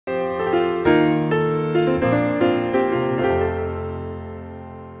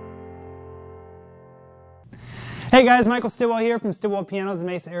Hey guys, Michael Stillwell here from Stillwell Pianos in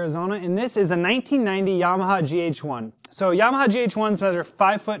Mesa, Arizona, and this is a 1990 Yamaha GH1. So Yamaha GH1s measure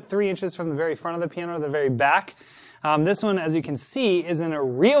 5 foot 3 inches from the very front of the piano to the very back. This one, as you can see, is in a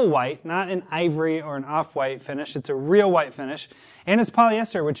real white, not an ivory or an off-white finish. It's a real white finish, and it's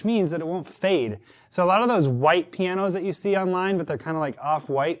polyester, which means that it won't fade. So a lot of those white pianos that you see online, but they're kind of like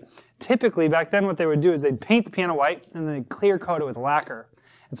off-white, typically back then what they would do is they'd paint the piano white and then they'd clear coat it with lacquer.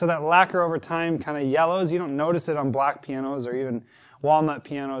 And so that lacquer over time kind of yellows. You don't notice it on black pianos or even walnut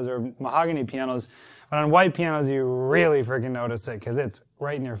pianos or mahogany pianos. But on white pianos, you really freaking notice it because it's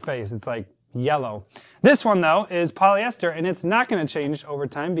right in your face. It's like yellow. This one, though, is polyester, and it's not going to change over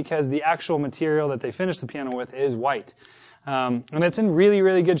time because the actual material that they finish the piano with is white. And it's in really,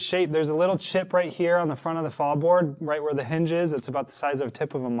 really good shape. There's a little chip right here on the front of the fall board, right where the hinge is. It's about the size of a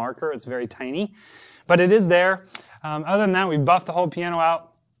tip of a marker. It's very tiny. But it is there. Other than that, we buffed the whole piano out.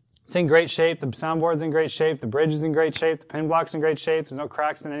 It's in great shape. The soundboard's in great shape. The bridge is in great shape. The pin block's in great shape. There's no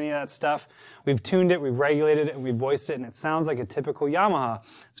cracks in any of that stuff. We've tuned it, we've regulated it, and we've voiced it, and it sounds like a typical Yamaha.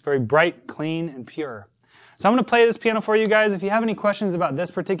 It's very bright, clean, and pure. So I'm going to play this piano for you guys. If you have any questions about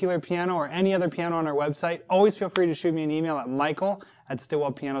this particular piano or any other piano on our website, always feel free to shoot me an email at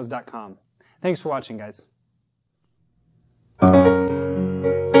michael@stillwellpianos.com. Thanks for watching, guys.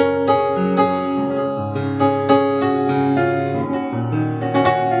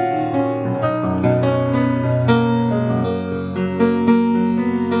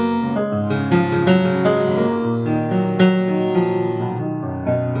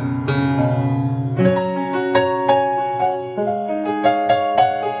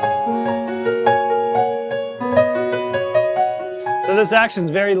 So this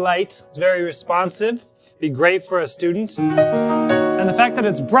action's very light, it's very responsive, be great for a student. And the fact that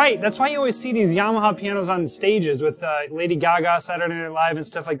it's bright, that's why you always see these Yamaha pianos on stages with Lady Gaga, Saturday Night Live and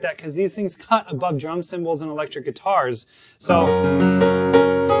stuff like that, because these things cut above drum cymbals and electric guitars. So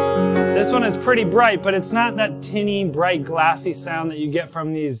this one is pretty bright, but it's not that tinny, bright, glassy sound that you get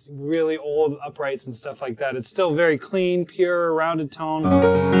from these really old uprights and stuff like that. It's still very clean, pure, rounded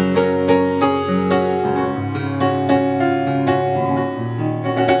tone.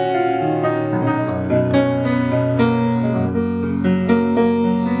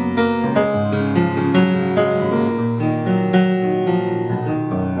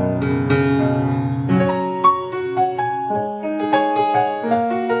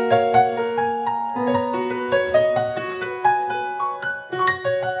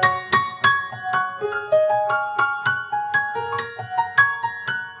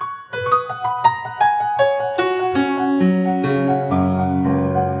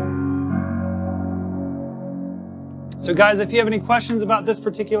 So guys, if you have any questions about this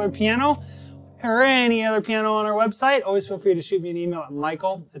particular piano or any other piano on our website, always feel free to shoot me an email at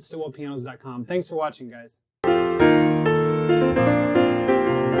michael@stillwellpianos.com. Thanks for watching, guys.